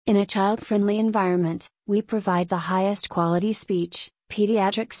In a child-friendly environment, we provide the highest quality speech,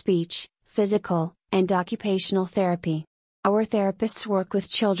 pediatric speech, physical, and occupational therapy. Our therapists work with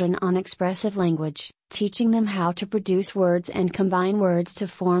children on expressive language, teaching them how to produce words and combine words to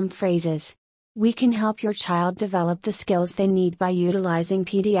form phrases. We can help your child develop the skills they need by utilizing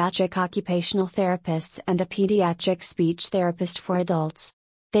pediatric occupational therapists and a pediatric speech therapist for adults.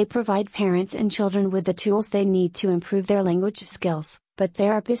 They provide parents and children with the tools they need to improve their language skills, but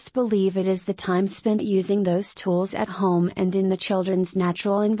therapists believe it is the time spent using those tools at home and in the children's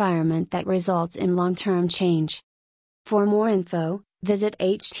natural environment that results in long-term change. For more info, visit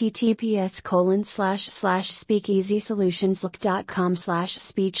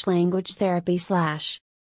https://speakeasysolutions.com/speech language therapy/